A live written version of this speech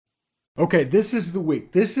Okay, this is the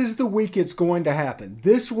week. This is the week it's going to happen.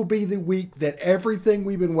 This will be the week that everything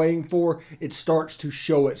we've been waiting for, it starts to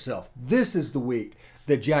show itself. This is the week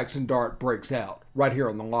that Jackson Dart breaks out right here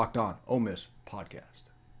on the Locked On Ole Miss podcast.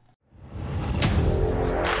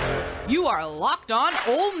 You are Locked On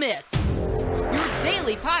Ole Miss, your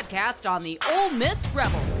daily podcast on the Ole Miss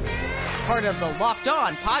Rebels, part of the Locked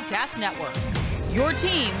On Podcast Network, your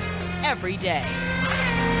team every day.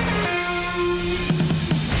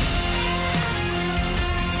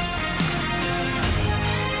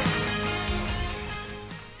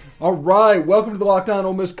 All right, welcome to the Locked On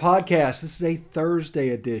Ole Miss podcast. This is a Thursday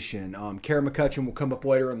edition. Karen McCutcheon will come up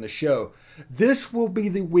later in the show. This will be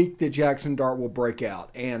the week that Jackson Dart will break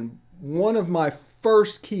out. And one of my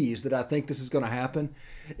first keys that I think this is going to happen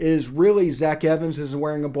is really Zach Evans is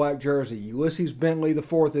wearing a black jersey. Ulysses Bentley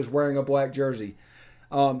IV is wearing a black jersey.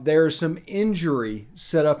 There's some injury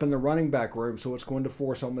set up in the running back room, so it's going to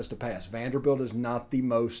force Ole Miss to pass. Vanderbilt is not the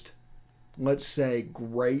most, let's say,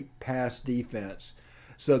 great pass defense.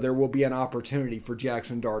 So there will be an opportunity for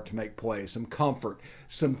Jackson Dart to make plays, some comfort,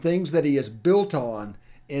 some things that he has built on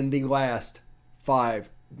in the last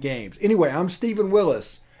 5 games. Anyway, I'm Stephen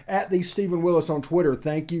Willis, at the Stephen Willis on Twitter.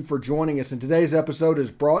 Thank you for joining us. And today's episode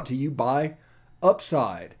is brought to you by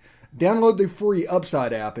Upside. Download the free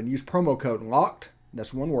Upside app and use promo code LOCKED,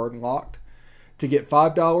 that's one word, LOCKED, to get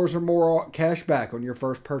 $5 or more cash back on your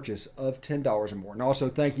first purchase of $10 or more. And also,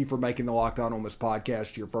 thank you for making the Locked On Ole Miss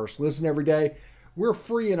podcast your first listen every day. We're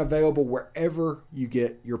free and available wherever you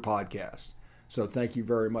get your podcast. So thank you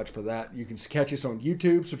very much for that. You can catch us on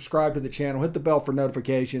YouTube, subscribe to the channel, hit the bell for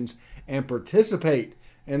notifications, and participate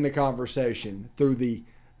in the conversation through the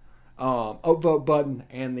upvote button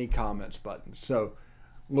and the comments button. So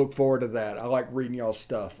look forward to that. I like reading y'all's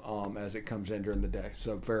stuff as it comes in during the day.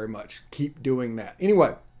 So very much keep doing that.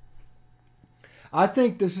 Anyway, I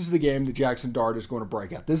think this is the game that Jackson Dart is going to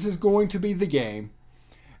break out. This is going to be the game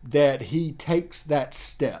that he takes that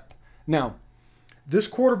step. Now, this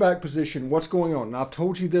quarterback position, what's going on? And I've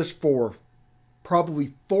told you this for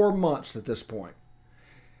probably 4 months at this point.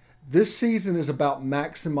 This season is about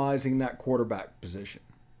maximizing that quarterback position.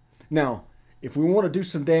 Now, if we want to do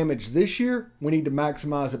some damage this year, we need to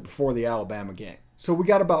maximize it before the Alabama game. So we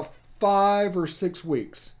got about 5 or 6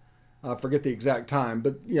 weeks. I forget the exact time,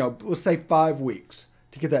 but let's say 5 weeks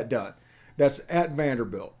to get that done. That's at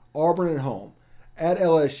Vanderbilt, Auburn at home, at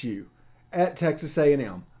LSU, at Texas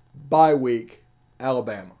A&M, bye week,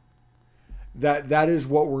 Alabama. That is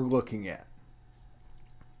what we're looking at.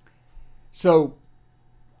 So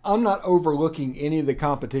I'm not overlooking any of the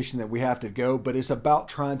competition that we have to go, but it's about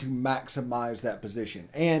trying to maximize that position.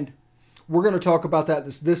 And we're going to talk about that.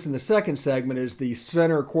 This in the second segment is the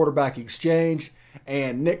center quarterback exchange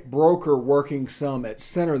and Nick Broeker working some at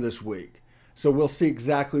center this week. So we'll see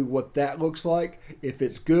exactly what that looks like. If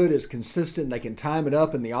it's good, it's consistent, they can time it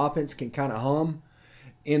up, and the offense can kind of hum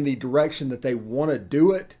in the direction that they want to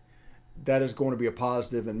do it, that is going to be a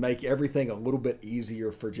positive and make everything a little bit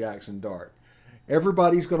easier for Jackson Dart.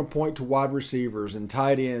 Everybody's going to point to wide receivers and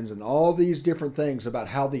tight ends and all these different things about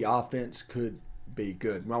how the offense could be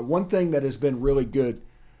good. Now, one thing that has been really good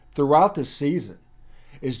throughout this season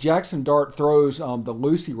is Jackson Dart throws the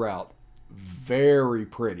Lucy route very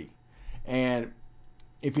pretty. And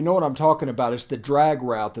if you know what I'm talking about, it's the drag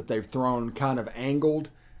route that they've thrown kind of angled.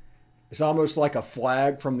 It's almost like a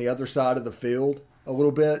flag from the other side of the field a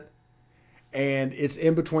little bit. And it's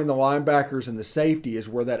in between the linebackers and the safety is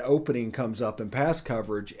where that opening comes up in pass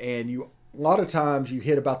coverage. And a lot of times you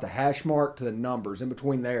hit about the hash mark to the numbers. In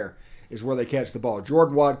between there is where they catch the ball.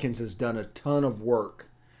 Jordan Watkins has done a ton of work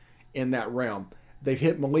in that realm. They've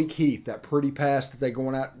hit Malik Heath, that pretty pass that they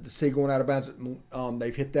see going out of bounds.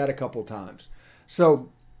 They've hit that a couple of times.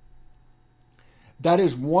 So that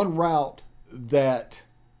is one route that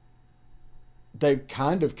they've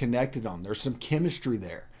kind of connected on. There's some chemistry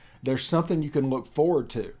there. There's something you can look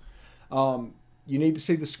forward to. You need to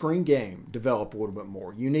see the screen game develop a little bit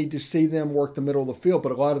more. You need to see them work the middle of the field,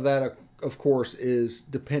 but a lot of that, of course, is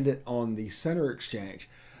dependent on the center exchange.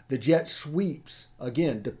 The jet sweeps,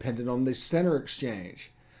 again, dependent on the center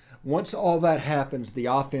exchange. Once all that happens, the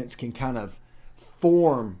offense can kind of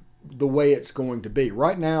form the way it's going to be.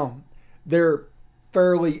 Right now, they're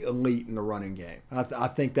fairly elite in the running game. I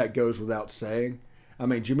think that goes without saying. I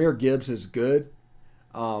mean, Jahmyr Gibbs is good,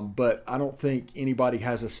 but I don't think anybody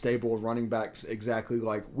has a stable of running backs exactly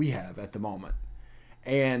like we have at the moment.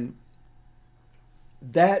 And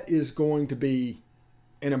that is going to be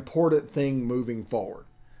an important thing moving forward.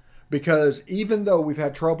 Because even though we've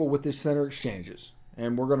had trouble with these center exchanges,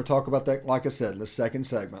 and we're going to talk about that, like I said, in the second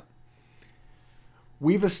segment,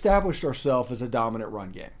 we've established ourselves as a dominant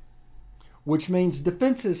run game. which means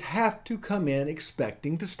defenses have to come in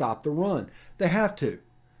expecting to stop the run. They have to.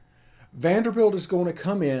 Vanderbilt is going to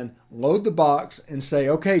come in, load the box, and say,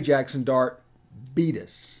 okay, Jackson Dart, beat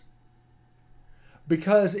us.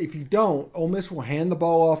 Because if you don't, Ole Miss will hand the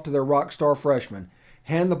ball off to their rock star freshman,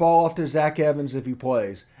 hand the ball off to Zach Evans if he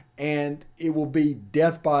plays, and it will be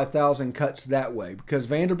death by 1,000 cuts that way. Because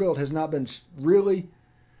Vanderbilt has not been really,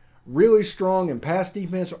 really strong in pass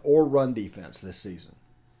defense or run defense this season.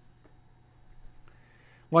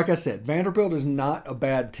 Like I said, Vanderbilt is not a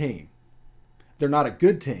bad team. They're not a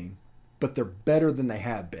good team, but they're better than they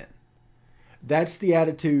have been. That's the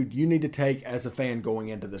attitude you need to take as a fan going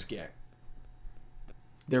into this game.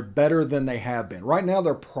 They're better than they have been. Right now,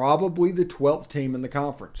 they're probably the 12th team in the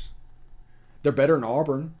conference. They're better than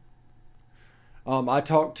Auburn. I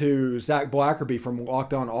talked to Zach Blackerby from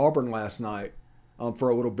Locked On Auburn last night for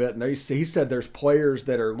a little bit, and he said there's players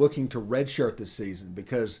that are looking to redshirt this season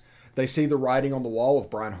because they see the writing on the wall of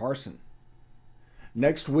Brian Harsin.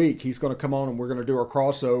 Next week, he's going to come on and we're going to do our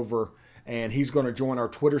crossover, and he's going to join our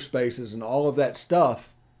Twitter spaces and all of that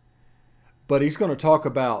stuff. But he's going to talk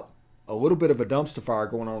about a little bit of a dumpster fire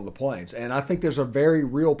going on in the Plains. And I think there's a very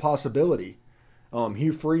real possibility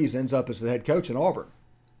Hugh Freeze ends up as the head coach in Auburn.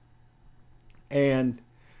 And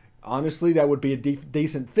honestly, that would be a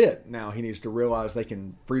decent fit. Now, he needs to realize they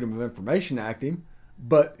can Freedom of Information Act him,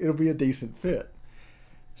 but it'll be a decent fit.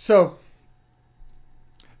 So,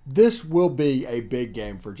 this will be a big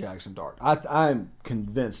game for Jackson Dart. I'm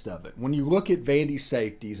convinced of it. When you look at Vandy's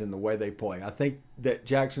safeties and the way they play, I think that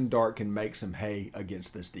Jackson Dart can make some hay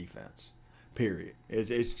against this defense, period.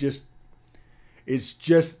 It's just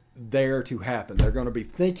there to happen. They're going to be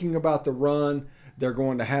thinking about the run. They're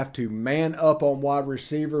going to have to man up on wide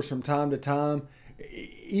receivers from time to time.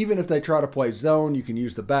 Even if they try to play zone, you can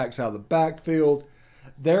use the backs out of the backfield.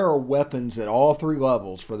 There are weapons at all three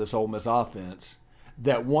levels for this Ole Miss offense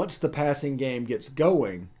that once the passing game gets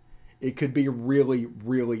going, it could be really,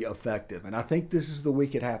 really effective. And I think this is the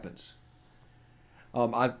week it happens.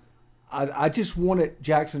 I just wanted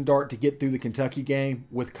Jackson Dart to get through the Kentucky game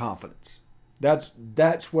with confidence.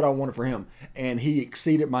 That's what I wanted for him. And he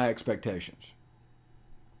exceeded my expectations.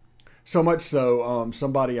 So much so,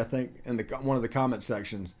 somebody, I think, in one of the comment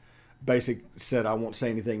sections basically said I won't say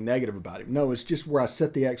anything negative about him. No, it's just where I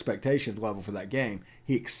set the expectations level for that game.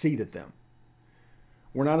 He exceeded them.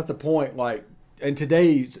 We're not at the point like in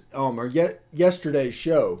today's yesterday's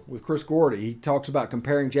show with Chris Gordy. He talks about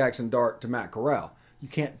comparing Jackson Dart to Matt Corral. You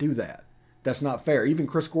can't do that. That's not fair. Even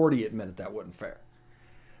Chris Gordy admitted that wasn't fair.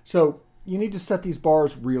 So you need to set these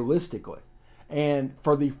bars realistically. And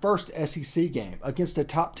for the first SEC game against a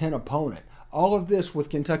top 10 opponent, all of this with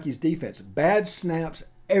Kentucky's defense, bad snaps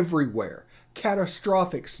everywhere,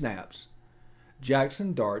 catastrophic snaps.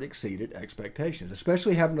 Jackson Dart exceeded expectations,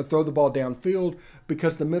 especially having to throw the ball downfield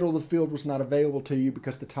because the middle of the field was not available to you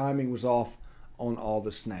because the timing was off on all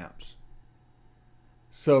the snaps.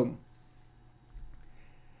 So,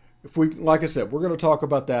 like I said, we're going to talk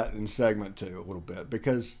about that in segment 2 a little bit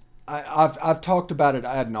because I've talked about it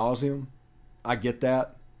ad nauseum. I get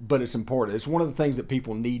that, but it's important. It's one of the things that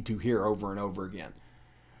people need to hear over and over again.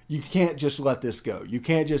 You can't just let this go. You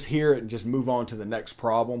can't just hear it and just move on to the next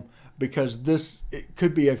problem because it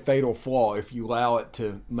could be a fatal flaw if you allow it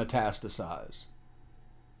to metastasize.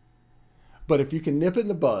 But if you can nip it in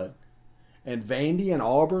the bud, and Vandy and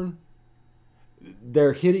Auburn,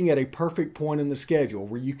 they're hitting at a perfect point in the schedule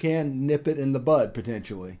where you can nip it in the bud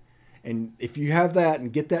potentially. And if you have that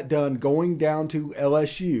and get that done going down to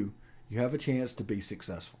LSU, you have a chance to be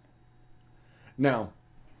successful. Now,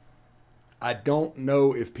 I don't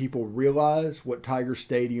know if people realize what Tiger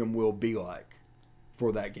Stadium will be like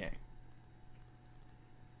for that game.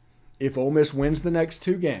 If Ole Miss wins the next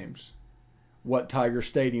 2 games, what Tiger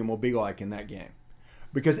Stadium will be like in that game.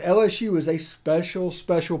 Because LSU is a special,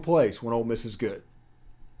 special place when Ole Miss is good.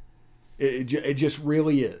 It just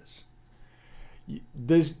really is.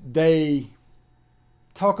 They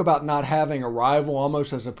talk about not having a rival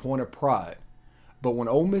almost as a point of pride. But when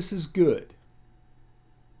Ole Miss is good,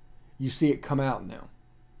 you see it come out in them.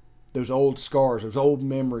 Those old scars, those old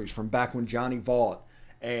memories from back when Johnny Vaught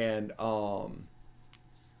and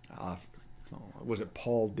was it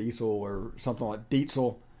Paul Diesel or something like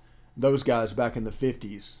Dietzel? Those guys back in the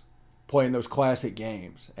 50s playing those classic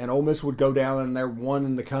games. And Ole Miss would go down and they're one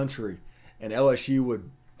in the country. And LSU would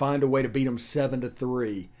find a way to beat them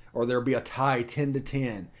 7-3. Or there'd be a tie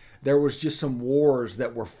 10-10. There was just some wars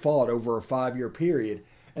that were fought over a 5-year period.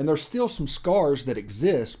 And there's still some scars that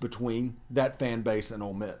exist between that fan base and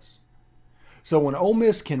Ole Miss. So when Ole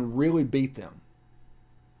Miss can really beat them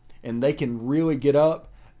and they can really get up,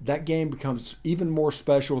 that game becomes even more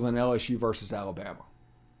special than LSU versus Alabama.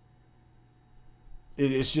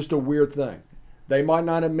 It's just a weird thing. They might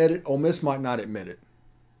not admit it. Ole Miss might not admit it.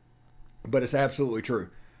 But it's absolutely true.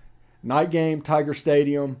 Night game, Tiger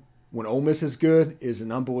Stadium, when Ole Miss is good, is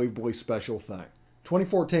an unbelievably special thing.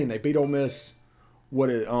 2014, they beat Ole Miss,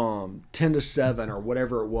 10-7 or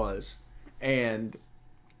whatever it was, and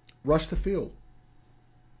rushed the field.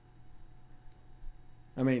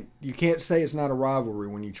 I mean, you can't say it's not a rivalry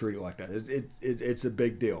when you treat it like that. It's a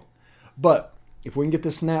big deal. But if we can get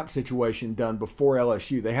the snap situation done before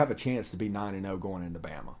LSU, they have a chance to be 9-0 going into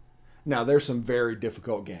Bama. Now, there's some very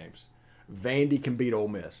difficult games. Vandy can beat Ole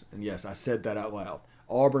Miss. And yes, I said that out loud.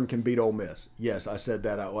 Auburn can beat Ole Miss. Yes, I said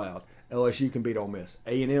that out loud. LSU can beat Ole Miss.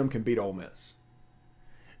 A&M can beat Ole Miss.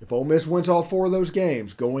 If Ole Miss wins all 4 of those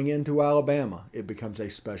games going into Alabama, it becomes a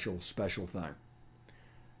special, special thing.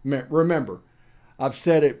 Remember, I've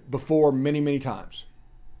said it before many, many times.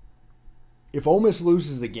 If Ole Miss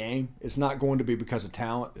loses the game, it's not going to be because of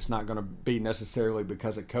talent. It's not going to be necessarily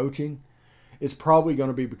because of coaching. It's probably going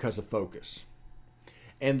to be because of focus.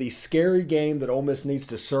 And the scary game that Ole Miss needs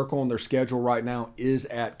to circle on their schedule right now is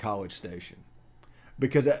at College Station.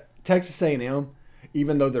 Because at Texas A&M,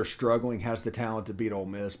 even though they're struggling, has the talent to beat Ole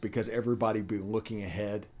Miss because everybody be looking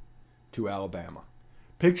ahead to Alabama.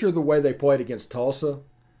 Picture the way they played against Tulsa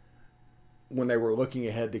when they were looking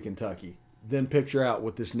ahead to Kentucky. Then picture out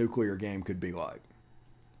what this nuclear game could be like.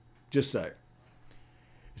 Just say.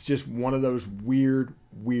 It's just one of those weird,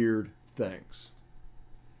 weird things.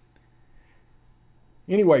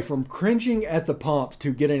 Anyway, from cringing at the pump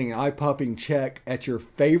to getting an eye-popping check at your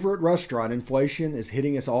favorite restaurant, inflation is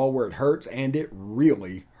hitting us all where it hurts, and it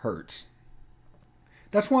really hurts.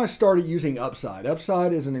 That's why I started using Upside.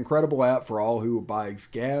 Upside is an incredible app for all who buys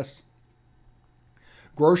gas,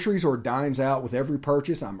 groceries, or dines out. With every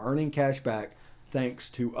purchase, I'm earning cash back thanks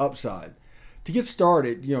to Upside. To get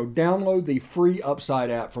started, download the free Upside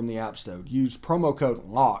app from the App Store. Use promo code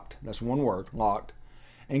LOCKED, that's one word, LOCKED,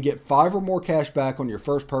 and get 5 or more cash back on your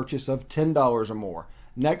first purchase of $10 or more.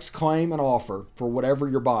 Next, claim an offer for whatever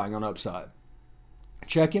you're buying on Upside.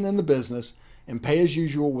 Check in the business and pay as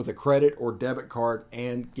usual with a credit or debit card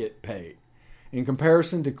and get paid. In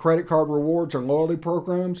comparison to credit card rewards or loyalty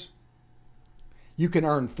programs, you can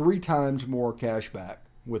earn 3 times more cash back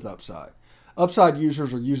with Upside. Upside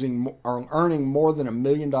users are earning more than $1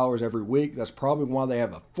 million every week. That's probably why they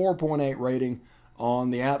have a 4.8 rating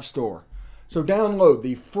on the App Store. So download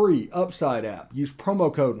the free Upside app. Use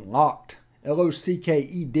promo code LOCKED,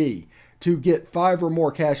 LOCKED, to get 5 or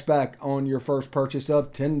more cash back on your first purchase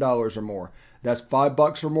of $10 or more. That's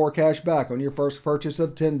 $5 or more cash back on your first purchase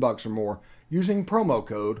of $10 or more using promo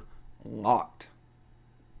code LOCKED.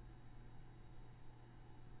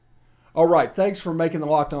 All right, thanks for making the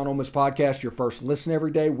Locked On Ole Miss podcast your first listen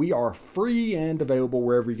every day. We are free and available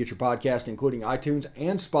wherever you get your podcast, including iTunes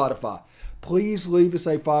and Spotify. Please leave us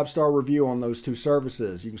a 5-star review on those 2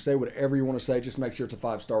 services. You can say whatever you want to say, just make sure it's a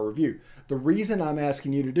 5-star review. The reason I'm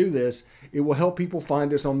asking you to do this, it will help people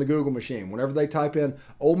find us on the Google machine. Whenever they type in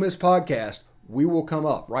Ole Miss podcast, we will come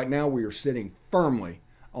up. Right now, we are sitting firmly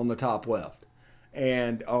on the top left.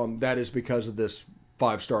 And that is because of this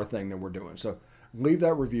 5-star thing that we're doing. So leave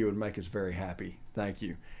that review and make us very happy. Thank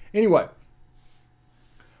you. Anyway,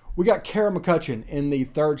 we got Kara McCutcheon in the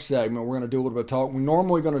third segment. We're going to do a little bit of talk. We're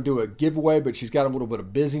normally going to do a giveaway, but she's got a little bit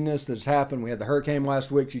of busyness that's happened. We had the hurricane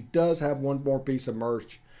last week. She does have one more piece of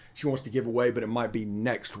merch she wants to give away, but it might be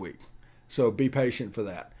next week. So be patient for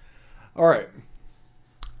that. All right.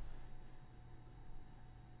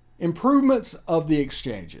 Improvements of the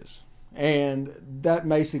exchanges. And that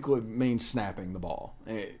basically means snapping the ball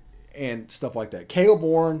and stuff like that. Caleb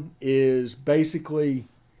Warren is basically,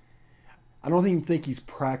 I don't even think he's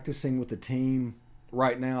practicing with the team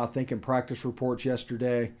right now. I think in practice reports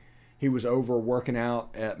yesterday, he was over working out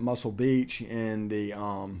at Muscle Beach in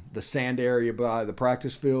the sand area by the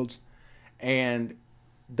practice fields. And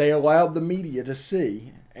they allowed the media to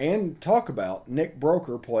see and talk about Nick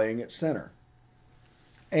Broeker playing at center.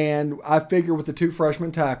 And I figure with the 2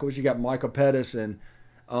 freshman tackles, you got Micah Pettis and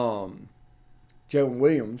Jaden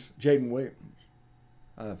Williams.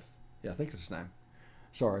 I think it's his name.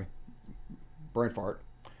 Sorry. Brain fart.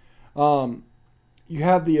 You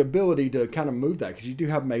have the ability to kind of move that because you do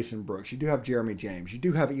have Mason Brooks. You do have Jeremy James. You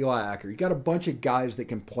do have Eli Acker. You got a bunch of guys that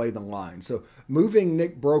can play the line. So moving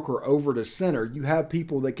Nick Broeker over to center, you have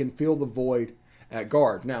people that can fill the void at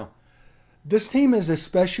guard. Now, this team is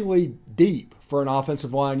especially deep for an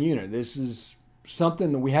offensive line unit. This is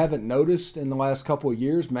something that we haven't noticed in the last couple of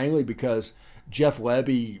years, mainly because Jeff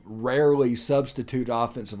Lebby rarely substituted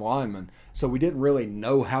offensive linemen, so we didn't really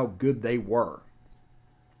know how good they were.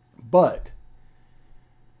 But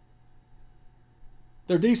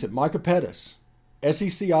they're decent. Micah Pettis,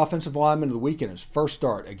 SEC Offensive Lineman of the Weekend, his first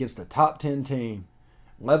start against a top 10 team.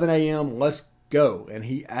 11 a.m., let's go. And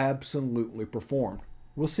he absolutely performed.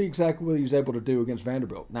 We'll see exactly what he was able to do against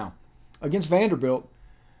Vanderbilt. Now, against Vanderbilt,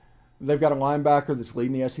 they've got a linebacker that's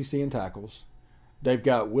leading the SEC in tackles. They've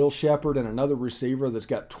got Will Shepard and another receiver that's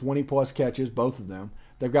got 20-plus catches, both of them.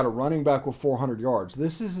 They've got a running back with 400 yards.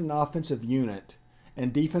 This is an offensive unit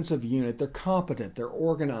and defensive unit. They're competent. They're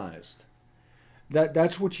organized.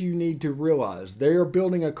 That's what you need to realize. They are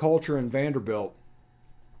building a culture in Vanderbilt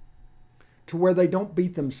to where they don't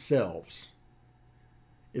beat themselves,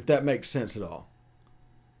 if that makes sense at all.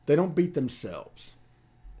 They don't beat themselves.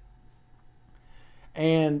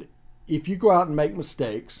 And if you go out and make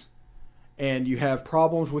mistakes and you have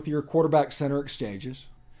problems with your quarterback center exchanges,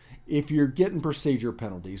 if you're getting procedure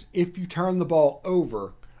penalties, if you turn the ball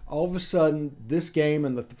over, all of a sudden this game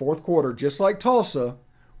in the fourth quarter, just like Tulsa,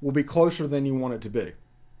 will be closer than you want it to be.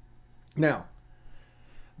 Now,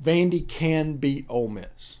 Vandy can beat Ole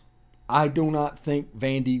Miss. I do not think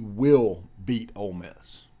Vandy will beat Ole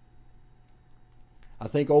Miss. I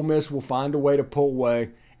think Ole Miss will find a way to pull away,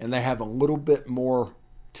 and they have a little bit more,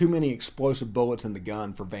 too many explosive bullets in the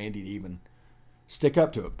gun for Vandy to even stick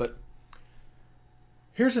up to it. But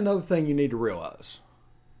here's another thing you need to realize.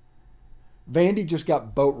 Vandy just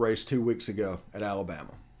got boat raced 2 weeks ago at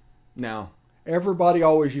Alabama. Now, everybody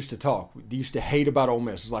always used to talk. They used to hate about Ole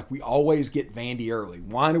Miss. It's like, we always get Vandy early.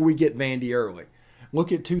 Why do we get Vandy early?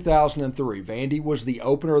 Look at 2003. Vandy was the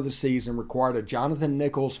opener of the season, required a Jonathan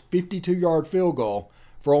Nichols 52-yard field goal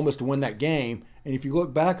for Ole Miss to win that game. And if you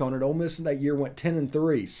look back on it, Ole Miss in that year went 10-3,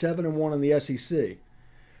 7-1 in the SEC.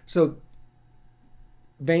 So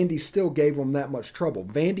Vandy still gave them that much trouble.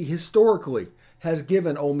 Vandy historically has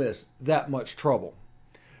given Ole Miss that much trouble.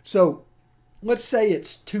 So let's say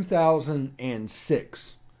it's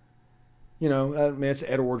 2006. You know, I mean, it's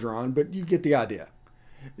Ed Orgeron, but you get the idea.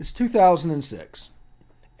 It's 2006.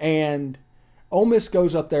 And Ole Miss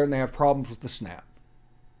goes up there and they have problems with the snap.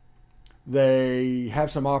 They have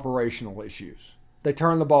some operational issues. They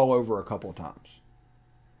turn the ball over a couple of times.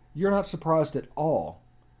 You're not surprised at all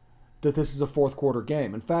that this is a fourth quarter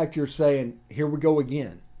game. In fact, you're saying, here we go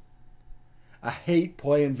again. I hate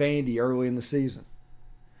playing Vandy early in the season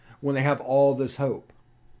when they have all this hope.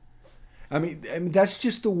 I mean, that's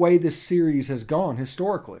just the way this series has gone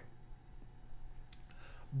historically.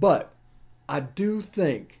 But I do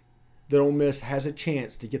think that Ole Miss has a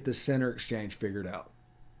chance to get the center exchange figured out.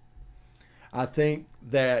 I think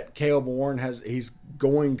that Caleb Warren he's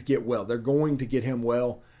going to get well. They're going to get him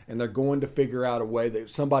well, and they're going to figure out a way that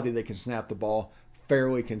somebody that can snap the ball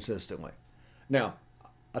fairly consistently. Now,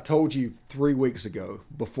 I told you 3 weeks ago,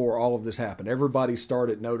 before all of this happened, everybody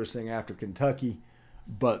started noticing after Kentucky,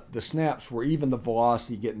 but the snaps were, even the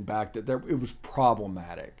velocity getting back, that it was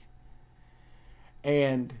problematic.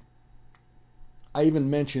 And I even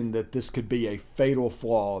mentioned that this could be a fatal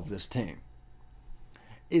flaw of this team.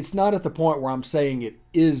 It's not at the point where I'm saying it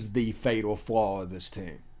is the fatal flaw of this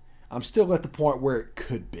team. I'm still at the point where it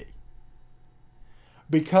could be.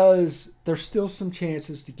 Because there's still some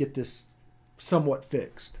chances to get this somewhat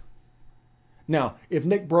fixed. Now, if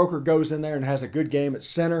Nick Broeker goes in there and has a good game at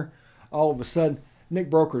center, all of a sudden, Nick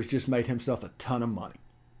Broeker's just made himself a ton of money.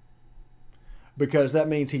 Because that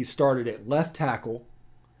means he started at left tackle,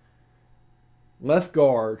 left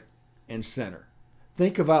guard, and center.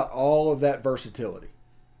 Think about all of that versatility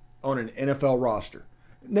on an NFL roster.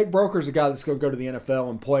 Nick Broeker's a guy that's going to go to the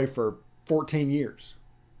NFL and play for 14 years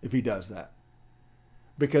if he does that.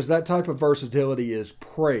 Because that type of versatility is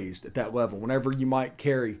praised at that level. Whenever you might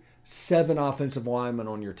carry 7 offensive linemen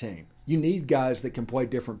on your team, you need guys that can play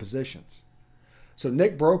different positions. So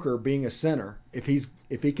Nick Broeker, being a center, if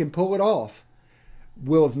he can pull it off,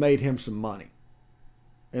 will have made him some money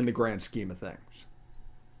in the grand scheme of things.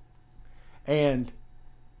 And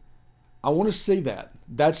I want to see that.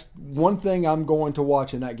 That's one thing I'm going to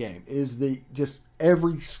watch in that game, is just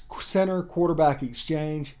every center quarterback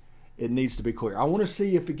exchange. It needs to be clear. I want to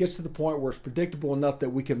see if it gets to the point where it's predictable enough that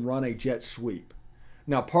we can run a jet sweep.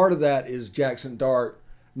 Now, part of that is Jackson Dart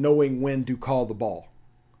knowing when to call the ball,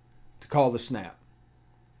 to call the snap.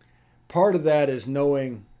 Part of that is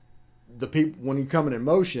knowing the people, when you're coming in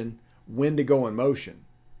motion, when to go in motion.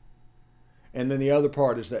 And then the other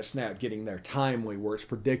part is that snap getting there timely, where it's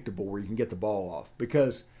predictable, where you can get the ball off.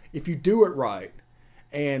 Because if you do it right,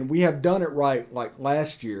 and we have done it right like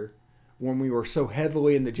last year when we were so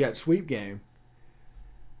heavily in the jet sweep game,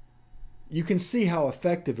 you can see how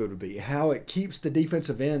effective it would be, how it keeps the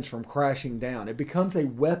defensive ends from crashing down. It becomes a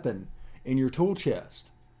weapon in your tool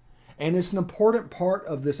chest. And it's an important part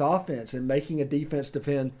of this offense in making a defense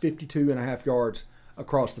defend 52.5 yards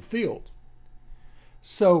across the field.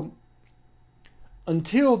 So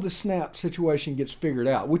until the snap situation gets figured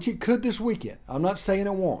out, which it could this weekend, I'm not saying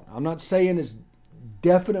it won't. I'm not saying it's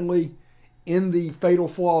definitely in the fatal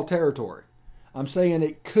flaw territory. I'm saying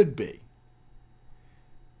it could be.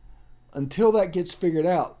 Until that gets figured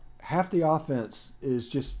out, half the offense is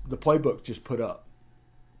just the playbook just put up.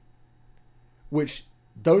 Which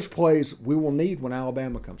those plays we will need when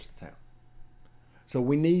Alabama comes to town. So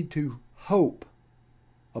we need to hope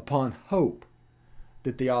upon hope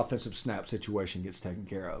that the offensive snap situation gets taken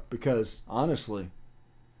care of. Because honestly,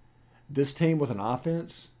 this team with an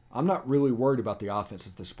offense, I'm not really worried about the offense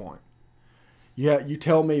at this point. Yeah, you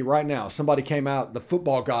tell me right now, somebody came out, the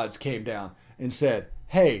football gods came down and said,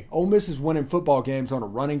 hey, Ole Miss is winning football games on a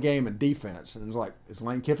running game and defense. And it's like, is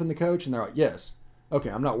Lane Kiffin the coach? And they're like, yes. Okay,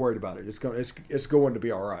 I'm not worried about it. It's going to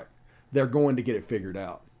be all right. They're going to get it figured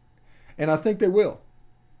out. And I think they will.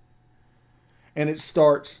 And it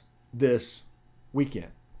starts this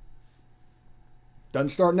weekend. Doesn't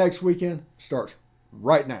start next weekend. Starts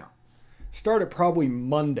right now. Started probably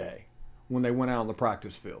Monday when they went out on the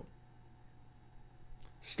practice field.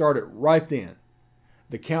 Started right then.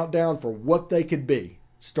 The countdown for what they could be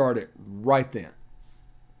started right then.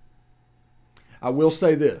 I will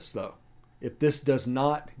say this, though. If this does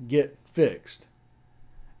not get fixed,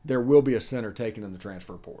 there will be a center taken in the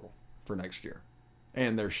transfer portal for next year.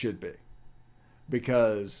 And there should be.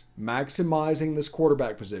 Because maximizing this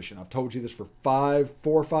quarterback position, I've told you this for 4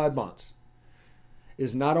 or 5 months,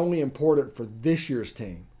 is not only important for this year's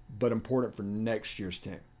team, but important for next year's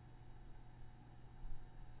team.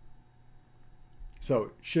 So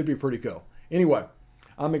it should be pretty cool. Anyway,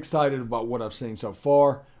 I'm excited about what I've seen so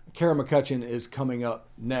far. Kara McCutcheon is coming up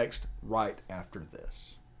next right after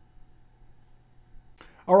this.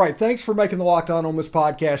 All right, thanks for making the Locked On Ole Miss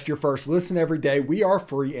podcast your first listen every day. We are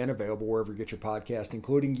free and available wherever you get your podcast,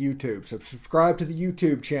 including YouTube. So subscribe to the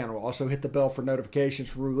YouTube channel. Also hit the bell for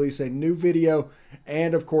notifications when we release a new video.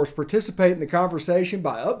 And, of course, participate in the conversation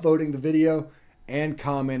by upvoting the video and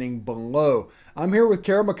commenting below. I'm here with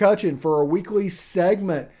Kara McCutcheon for a weekly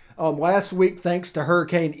segment. Last week, thanks to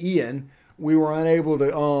Hurricane Ian, we were unable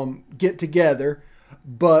to get together.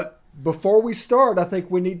 But before we start, I think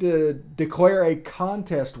we need to declare a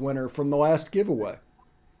contest winner from the last giveaway.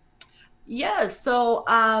 Yes. So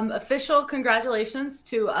official congratulations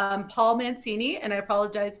to Paul Mancini. And I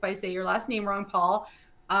apologize if I say your last name wrong, Paul.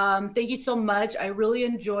 Thank you so much. I really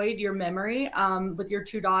enjoyed your memory with your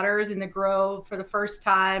 2 daughters in the Grove for the first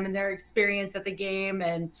time and their experience at the game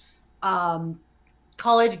and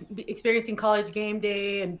experiencing college game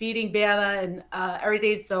day and beating Bama and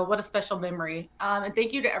everything. So what a special memory. And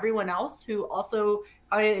thank you to everyone else who also,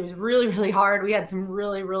 it was really, really hard. We had some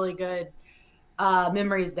really, really good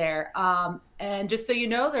memories there. And just so you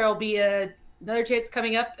know, there'll be another chance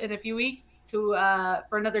coming up in a few weeks for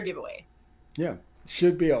another giveaway. Yeah.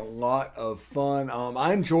 Should be a lot of fun.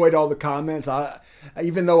 I enjoyed all the comments.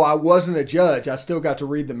 Even though I wasn't a judge, I still got to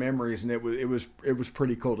read the memories, and it was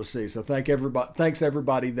pretty cool to see. So thanks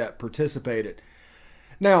everybody that participated.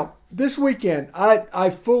 Now this weekend,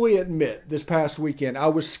 I fully admit this past weekend I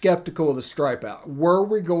was skeptical of the stripe out. Were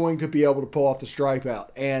we going to be able to pull off the stripe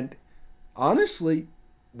out? And honestly,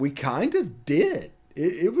 we kind of did.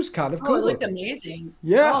 It was kind of cool. It looked amazing.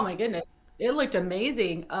 Yeah. Oh my goodness, it looked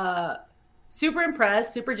amazing. Super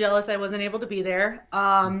impressed, super jealous I wasn't able to be there.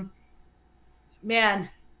 Man,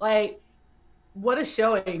 like, what a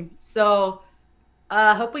showing. So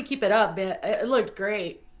hope we keep it up. It looked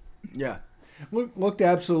great. Yeah, looked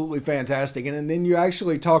absolutely fantastic. And then you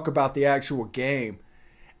actually talk about the actual game,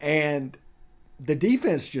 and the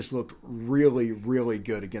defense just looked really, really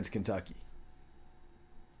good against Kentucky.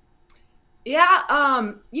 Yeah,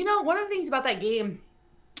 one of the things about that game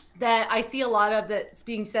that I see a lot of that's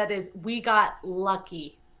being said is we got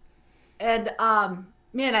lucky. And,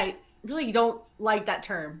 man, I really don't like that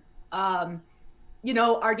term.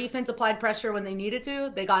 Our defense applied pressure when they needed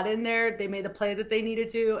to. They got in there. They made the play that they needed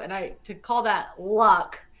to. And to call that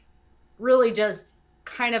luck really just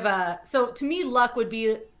kind of so to me, luck would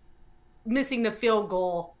be missing the field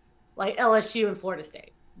goal like LSU and Florida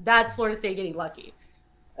State. That's Florida State getting lucky.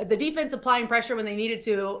 The defense applying pressure when they needed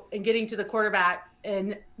to and getting to the quarterback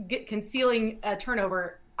and concealing a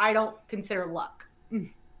turnover, I don't consider luck.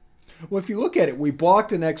 Well, if you look at it, we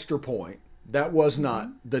blocked an extra point. That was not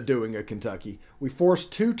the doing of Kentucky. We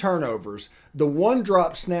forced 2 turnovers. The one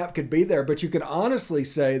drop snap could be there, but you could honestly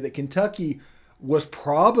say that Kentucky was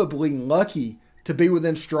probably lucky to be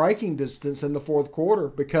within striking distance in the fourth quarter,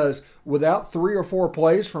 because without 3 or 4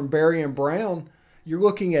 plays from Barry and Brown, you're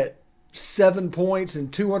looking at 7 points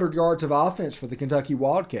and 200 yards of offense for the Kentucky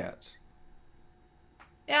Wildcats.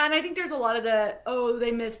 Yeah, and I think there's a lot of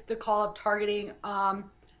they missed the call of targeting. I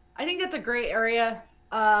think that's a gray area.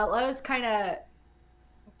 Levis kind of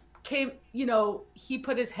came, he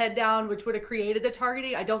put his head down, which would have created the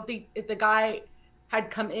targeting. I don't think if the guy had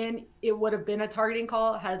come in, it would have been a targeting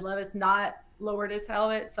call had Levis not lowered his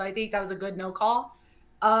helmet. So I think that was a good no call.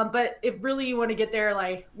 But if really you want to get there,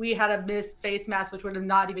 like we had a missed face mask, which would have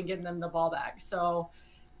not even given them the ball back. So,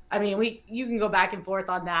 I mean, you can go back and forth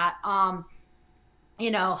on that. I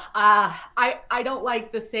don't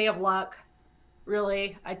like the say of luck,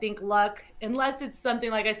 really. I think luck, unless it's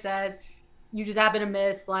something like I said, you just happen to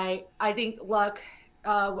miss. Like I think luck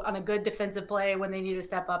on a good defensive play when they need to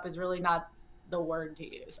step up is really not the word to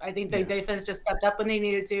use. I think the defense just stepped up when they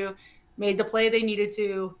needed to, made the play they needed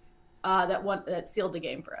to. That sealed the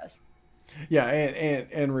game for us. Yeah,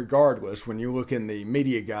 and regardless, when you look in the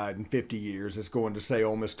media guide in 50 years, it's going to say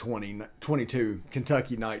Ole Miss 22,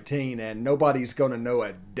 Kentucky 19, and nobody's going to know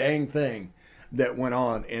a dang thing that went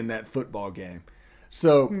on in that football game.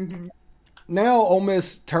 So now Ole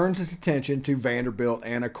Miss turns its attention to Vanderbilt,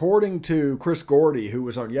 and according to Chris Gordy, who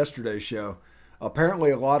was on yesterday's show, apparently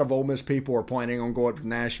a lot of Ole Miss people are planning on going up to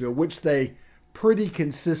Nashville, which they pretty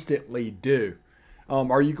consistently do.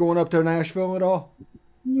 Are you going up to Nashville at all?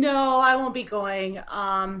 No, I won't be going.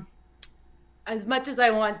 As much as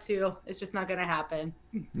I want to, it's just not going to happen.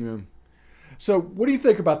 Yeah. So, what do you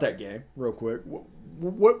think about that game, real quick?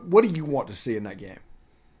 What do you want to see in that game?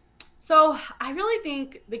 So, I really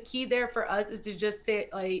think the key there for us is to just stay.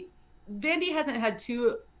 Like, Vandy hasn't had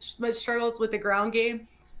too much struggles with the ground game.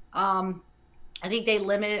 I think they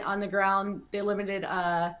limited on the ground. They limited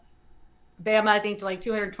Bama, I think, to like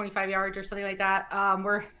 225 yards or something like that.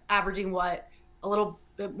 We're averaging a little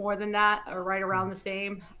bit more than that, or right around the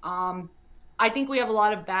same. I think we have a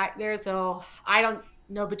lot of back there, so I don't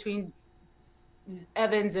know between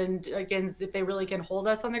Evans and Giggins if they really can hold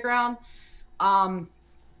us on the ground.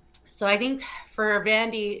 So I think for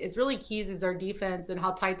Vandy, it's really keys is their defense and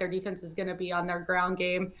how tight their defense is going to be on their ground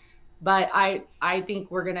game. But I think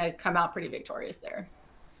we're going to come out pretty victorious there.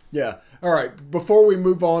 Yeah. All right. Before we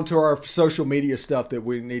move on to our social media stuff that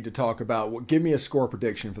we need to talk about, give me a score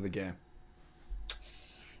prediction for the game.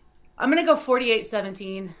 I'm going to go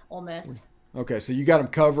 48-17, Ole Miss. Okay, so you got them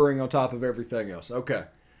covering on top of everything else. Okay.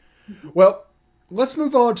 Well, let's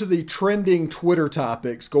move on to the trending Twitter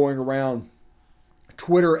topics going around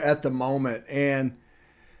Twitter at the moment. And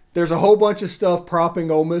there's a whole bunch of stuff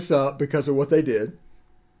propping Ole Miss up because of what they did.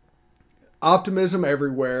 Optimism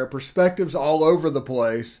everywhere, perspectives all over the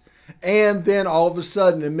place. And then all of a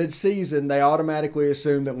sudden in midseason, they automatically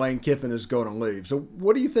assume that Lane Kiffin is going to leave. So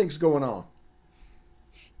what do you think's going on?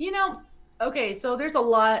 Okay, so there's a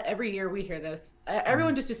lot every year we hear this.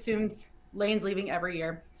 Everyone just assumes Lane's leaving every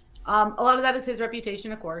year. A lot of that is his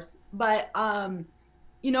reputation, of course. But, a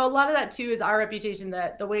lot of that, too, is our reputation,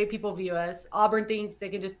 that the way people view us. Auburn thinks they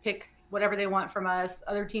can just pick whatever they want from us.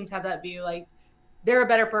 Other teams have that view. Like, they're a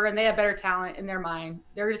better program. They have better talent in their mind.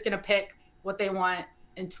 They're just going to pick what they want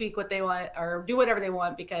and tweak what they want or do whatever they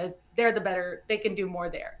want because they're the better. They can do more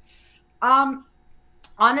there.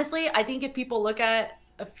 Honestly, I think if people look at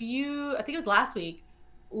I think it was last week,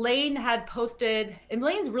 Lane had posted, and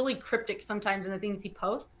Lane's really cryptic sometimes in the things he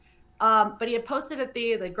posts, but he had posted at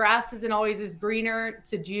the grass isn't always as greener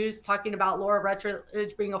to Jews, talking about Laura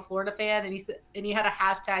Rutledge being a Florida fan, and he had a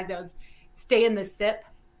hashtag that was stay in the sip,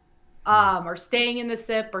 or staying in the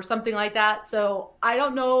sip or something like that. So I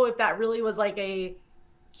don't know if that really was like a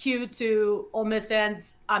cue to Ole Miss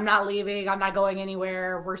fans. I'm not leaving. I'm not going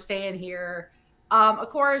anywhere. We're staying here. Of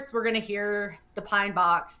course, we're going to hear the Pine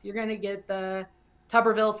Box. You're going to get the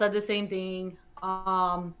Tuberville said the same thing.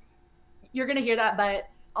 You're going to hear that. But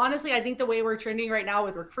honestly, I think the way we're trending right now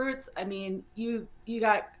with recruits, I mean, you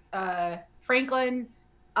got Franklin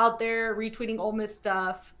out there retweeting Ole Miss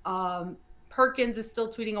stuff. Perkins is still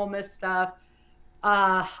tweeting Ole Miss stuff.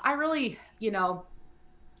 I really,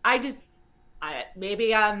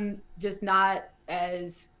 maybe I'm just not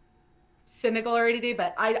as cynical or anything,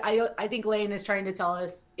 but I think Lane is trying to tell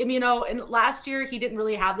us, and last year he didn't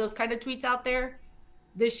really have those kind of tweets out there.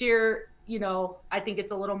 This year, I think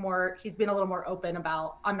it's he's been a little more open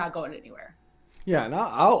about, I'm not going anywhere. Yeah, and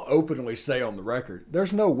I'll openly say on the record,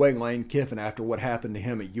 there's no way Lane Kiffin, after what happened to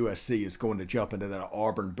him at USC, is going to jump into that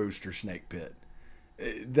Auburn booster snake pit.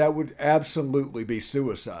 That would absolutely be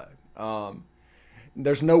suicide.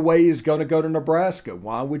 There's no way he's going to go to Nebraska.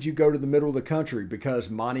 Why would you go to the middle of the country? Because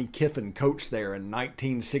Monty Kiffin coached there in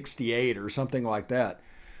 1968 or something like that.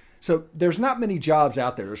 So there's not many jobs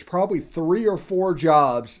out there. There's probably 3 or 4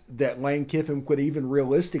 jobs that Lane Kiffin could even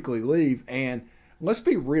realistically leave. And let's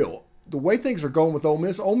be real. The way things are going with Ole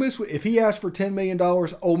Miss, if he asked for $10 million,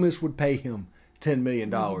 Ole Miss would pay him $10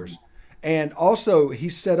 million. And also,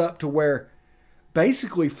 he's set up to where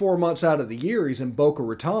basically 4 months out of the year, he's in Boca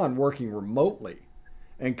Raton working remotely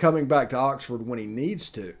and coming back to Oxford when he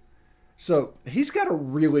needs to. So he's got a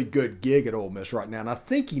really good gig at Ole Miss right now, and I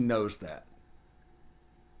think he knows that.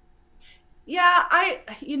 Yeah, I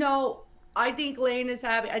think Lane is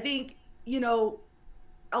happy. I think,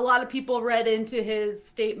 a lot of people read into his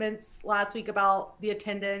statements last week about the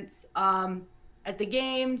attendance at the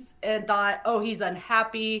games and thought, oh, he's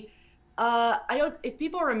unhappy. If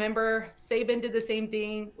people remember, Saban did the same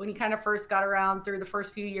thing when he kind of first got around through the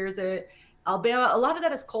first few years at Alabama. A lot of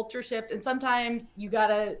that is culture shift. And sometimes you got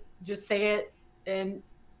to just say it and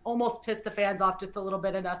almost piss the fans off just a little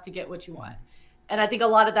bit enough to get what you want. And I think a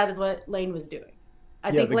lot of that is what Lane was doing.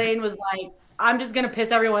 I think Lane was like, I'm just going to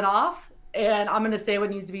piss everyone off and I'm going to say what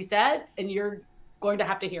needs to be said. And you're going to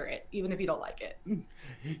have to hear it, even if you don't like it.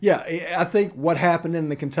 Yeah, I think what happened in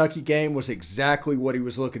the Kentucky game was exactly what he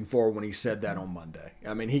was looking for when he said that on Monday.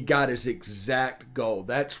 I mean, he got his exact goal.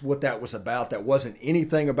 That's what that was about. That wasn't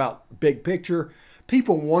anything about big picture.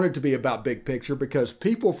 People wanted to be about big picture because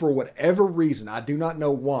people, for whatever reason, I do not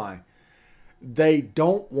know why, they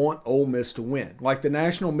don't want Ole Miss to win. Like the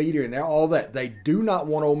national media and all that, they do not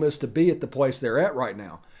want Ole Miss to be at the place they're at right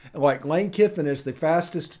now. Like Lane Kiffin is the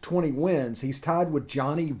fastest to 20 wins. He's tied with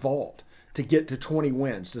Johnny Vaught to get to 20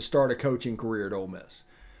 wins to start a coaching career at Ole Miss.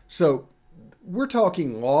 So we're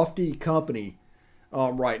talking lofty company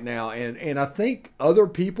right now. And I think other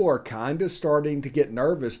people are kind of starting to get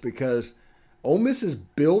nervous because Ole Miss is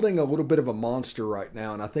building a little bit of a monster right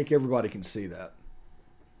now. And I think everybody can see that.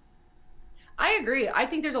 I agree. I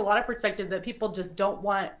think there's a lot of perspective that people just don't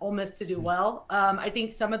want Ole Miss to do well. I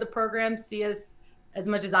think some of the programs see us, as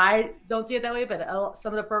much as I don't see it that way, but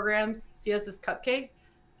some of the programs see us as cupcake.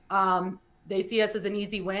 They see us as an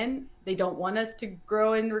easy win. They don't want us to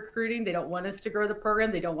grow in recruiting. They don't want us to grow the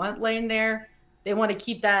program. They don't want Lane there. They want to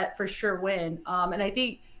keep that for sure win. And I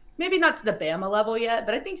think maybe not to the Bama level yet,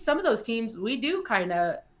 but I think some of those teams, we do kind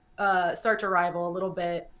of start to rival a little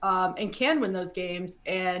bit and can win those games.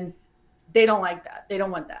 And they don't like that. They don't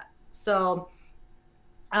want that. So,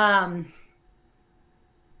 I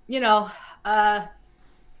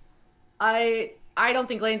don't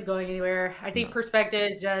think Lane's going anywhere. I think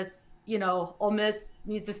perspective is just, Ole Miss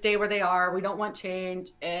needs to stay where they are. We don't want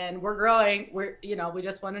change, and we're growing. We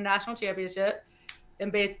just won a national championship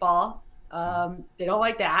in baseball. They don't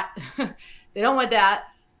like that. They don't want that,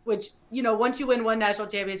 which, once you win one national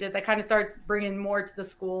championship, that kind of starts bringing more to the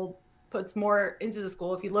school, puts more into the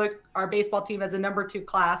school. If you look, our baseball team has a number 2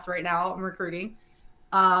 class right now in recruiting.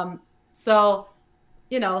 So,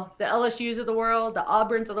 the LSUs of the world, the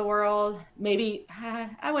Auburns of the world, maybe,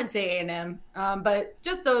 I wouldn't say A&M, but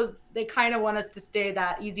just those, they kind of want us to stay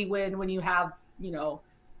that easy win when you have,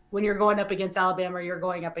 when you're going up against Alabama or you're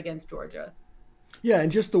going up against Georgia. Yeah,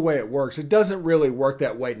 and just the way it works. It doesn't really work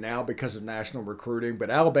that way now because of national recruiting, but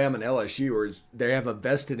Alabama and LSU, they have a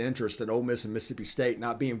vested interest in Ole Miss and Mississippi State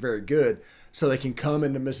not being very good, so they can come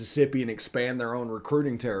into Mississippi and expand their own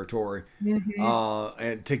recruiting territory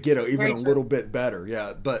and to get even a little bit better.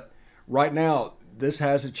 Yeah, but right now, this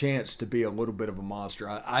has a chance to be a little bit of a monster.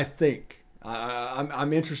 I think.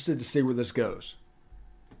 I'm interested to see where this goes.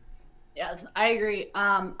 Yes, I agree.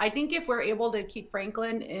 I think if we're able to keep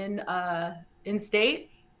Franklin in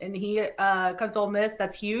state and he comes to Ole Miss,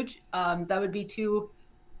 that's huge. That would be 2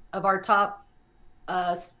 of our top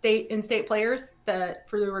in-state players that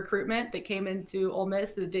for the recruitment that came into Ole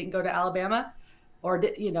Miss that didn't go to Alabama, or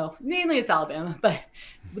mainly it's Alabama, but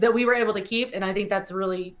that we were able to keep. And I think that's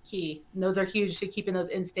really key. And those are huge to keeping those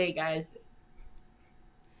in-state guys.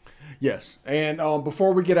 Yes. And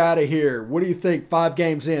before we get out of here, what do you think 5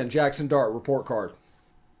 games in, Jackson Dart report card?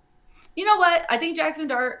 You know what? I think Jackson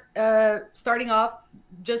Dart, starting off,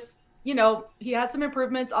 just, he has some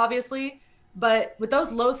improvements, obviously, but with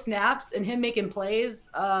those low snaps and him making plays,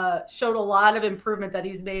 showed a lot of improvement that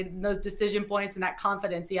he's made in those decision points and that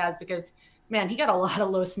confidence he has because, man, he got a lot of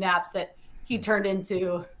low snaps that he turned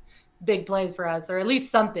into big plays for us, or at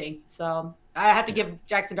least something. So I have to give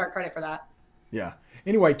Jackson Dart credit for that. Yeah.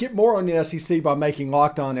 Anyway, get more on the SEC by making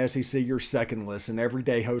Locked On SEC your second listen. Every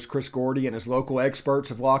day, host Chris Gordy and his local experts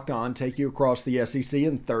of Locked On take you across the SEC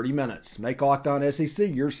in 30 minutes. Make Locked On SEC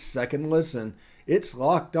your second listen. It's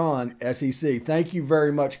Locked On SEC. Thank you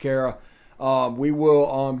very much, Kara. We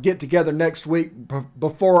will get together next week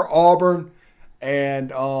before Auburn.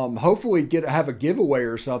 and hopefully have a giveaway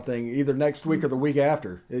or something either next week or the week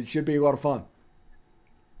after. It should be a lot of fun.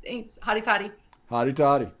 Thanks. Hotty toddy. Hotty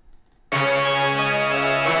toddy.